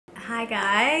Hi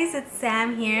guys, it's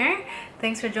Sam here.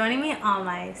 Thanks for joining me on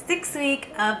my 6th week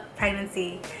of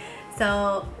pregnancy.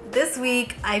 So this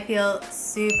week I feel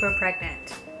super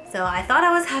pregnant. So I thought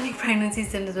I was having pregnancy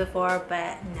symptoms before,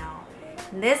 but no.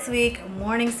 This week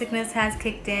morning sickness has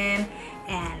kicked in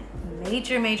and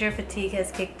major fatigue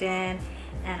has kicked in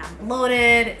and I'm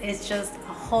bloated. It's just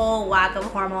a whole whack of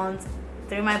hormones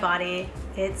through my body.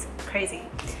 It's crazy.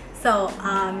 So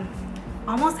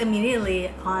almost immediately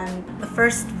on the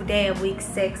first day of week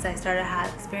 6, I started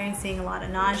experiencing a lot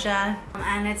of nausea,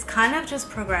 and it's kind of just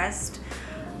progressed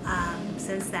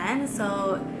since then.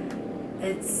 So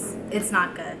it's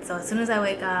not good. So as soon as I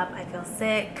wake up, I feel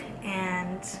sick,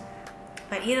 and if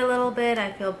I eat a little bit,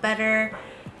 I feel better.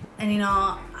 And you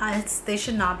know, they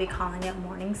should not be calling it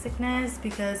morning sickness,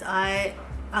 because at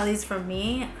least for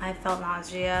me, I felt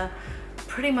nausea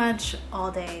pretty much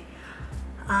all day.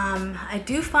 I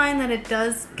do find that it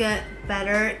does get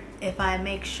better if I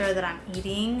make sure that I'm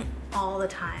eating all the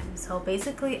time. So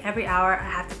basically every hour I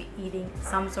have to be eating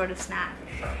some sort of snack.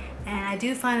 And I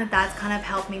do find that that's kind of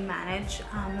helped me manage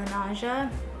the nausea.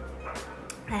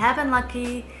 I have been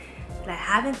lucky that I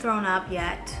haven't thrown up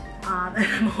yet, and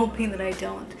I'm hoping that I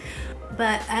don't.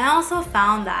 But I also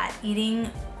found that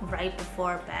eating right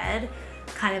before bed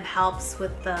kind of helps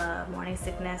with the morning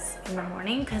sickness in the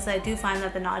morning, because I do find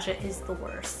that the nausea is the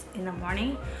worst in the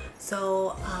morning.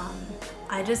 So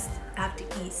I just have to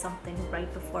eat something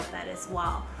right before bed as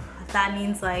well. That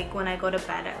means like when I go to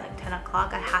bed at like 10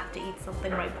 o'clock, I have to eat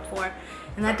something right before,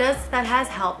 and that has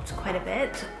helped quite a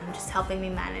bit, just helping me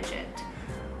manage it.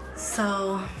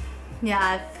 So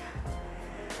yeah,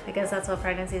 I guess that's what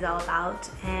pregnancy is all about.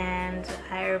 And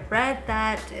I read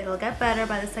that it'll get better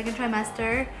by the 2nd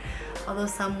trimester, although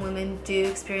some women do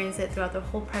experience it throughout their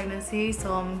whole pregnancy.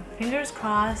 So fingers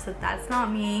crossed that that's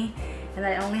not me, and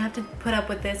that I only have to put up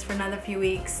with this for another few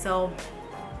weeks. So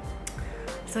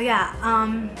yeah,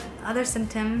 other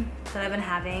symptom that I've been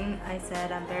having, I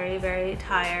said I'm very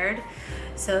tired.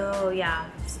 So yeah,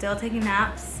 still taking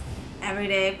naps every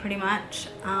day pretty much,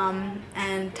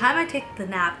 and time I take the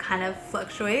nap kind of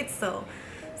fluctuates. So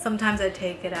sometimes I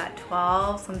take it at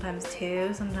 12, sometimes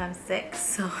 2, sometimes 6.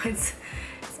 So it's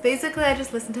basically I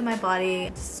just listen to my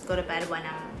body, just go to bed when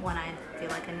I feel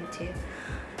like I need to.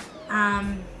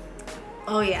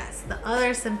 Oh yes, the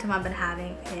other symptom I've been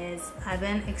having is I've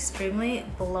been extremely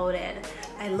bloated.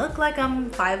 I look like I'm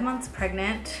 5 months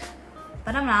pregnant,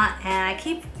 but I'm not, and I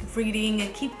keep reading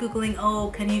and keep googling,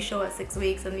 oh, can you show at 6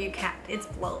 weeks? And you can't, it's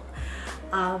bloat.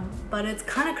 But it's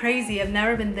kind of crazy. I've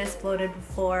never been this bloated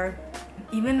before.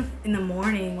 Even in the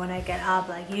morning when I get up,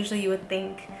 like usually you would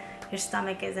think your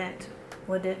stomach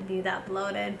wouldn't be that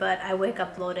bloated, but I wake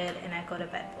up bloated and I go to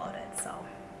bed bloated. So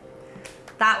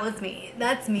that was me,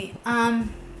 that's me.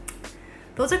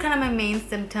 Those are kind of my main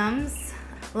symptoms,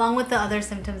 along with the other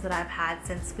symptoms that I've had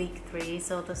since week 3.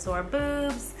 So the sore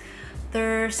boobs,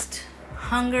 thirst,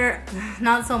 hunger,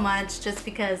 not so much, just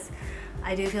because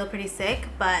I do feel pretty sick,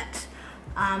 but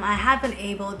I have been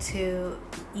able to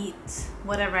eat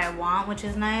whatever I want, which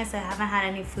is nice. I haven't had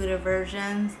any food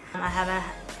aversions. I haven't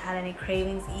had any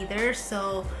cravings either.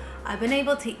 So I've been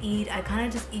able to eat. I kind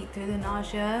of just eat through the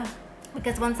nausea,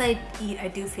 because once I eat, I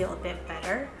do feel a bit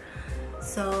better.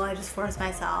 So I just force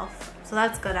myself. So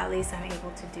that's good. At least I'm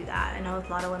able to do that. I know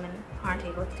a lot of women aren't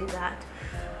able to do that.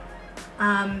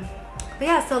 But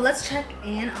yeah, so let's check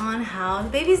in on how the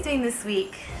baby's doing this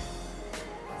week.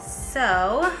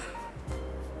 So,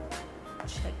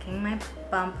 checking my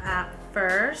bump app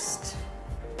first.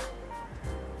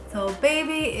 So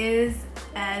baby is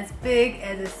as big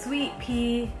as a sweet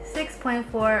pea,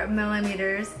 6.4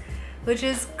 millimeters, which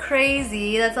is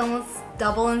crazy. That's almost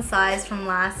double in size from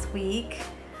last week.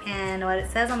 And what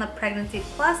it says on the Pregnancy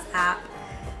Plus app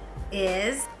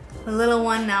is the little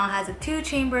one now has a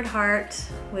 2-chambered heart,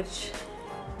 which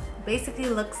basically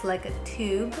looks like a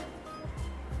tube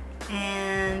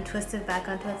and twisted back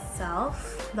onto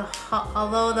itself.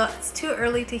 Although it's too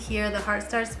early to hear, the heart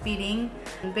starts beating.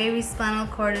 Baby's spinal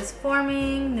cord is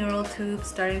forming, neural tube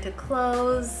starting to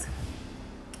close.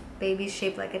 Baby's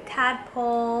shaped like a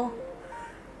tadpole.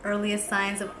 Earliest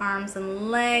signs of arms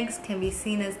and legs can be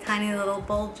seen as tiny little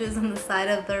bulges on the side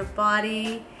of their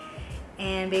body.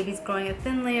 And baby's growing a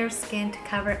thin layer of skin to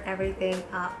cover everything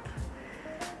up.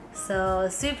 So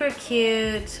super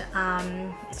cute.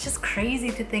 It's just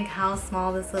crazy to think how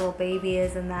small this little baby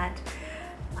is, and that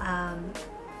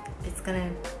it's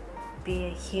gonna be a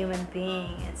human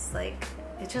being. It's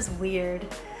just weird.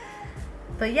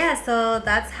 But yeah, so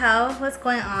that's what's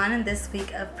going on in this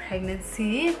week of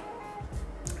pregnancy.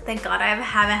 Thank God I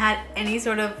haven't had any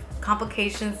sort of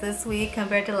complications this week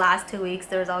compared to the last 2 weeks.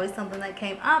 There was always something that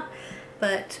came up,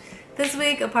 but this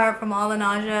week, apart from all the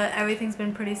nausea, everything's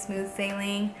been pretty smooth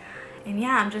sailing. And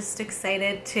yeah, I'm just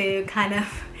excited to kind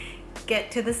of get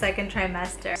to the second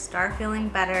trimester, start feeling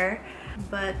better,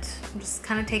 but I'm just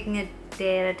kind of taking it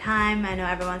day at a time. I know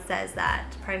everyone says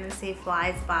that pregnancy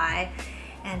flies by,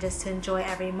 and just to enjoy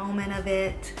every moment of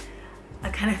it. I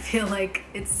kind of feel like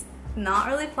it's not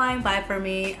really flying by for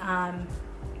me,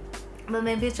 but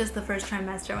maybe it's just the first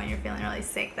trimester when you're feeling really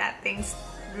sick that things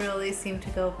really seem to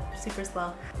go super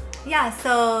slow. Yeah,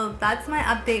 so that's my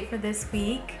update for this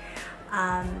week.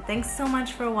 Thanks so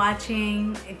much for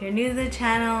watching. If you're new to the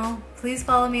channel, please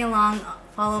follow me along,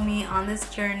 follow me on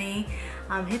this journey.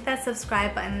 Hit that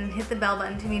subscribe button, hit the bell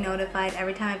button to be notified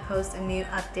every time I post a new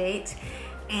update.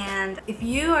 And if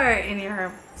you are in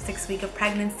your 6th week of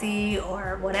pregnancy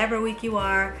or whatever week you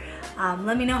are,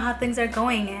 let me know how things are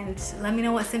going, and let me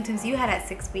know what symptoms you had at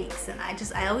 6 weeks. And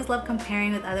I always love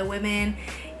comparing with other women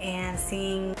and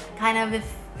seeing kind of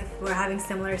if we're having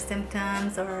similar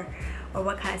symptoms or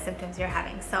what kind of symptoms you're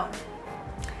having. So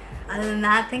other than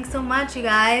that, thanks so much, you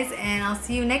guys, and I'll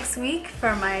see you next week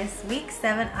for my week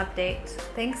 7 update.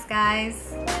 Thanks,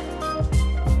 guys.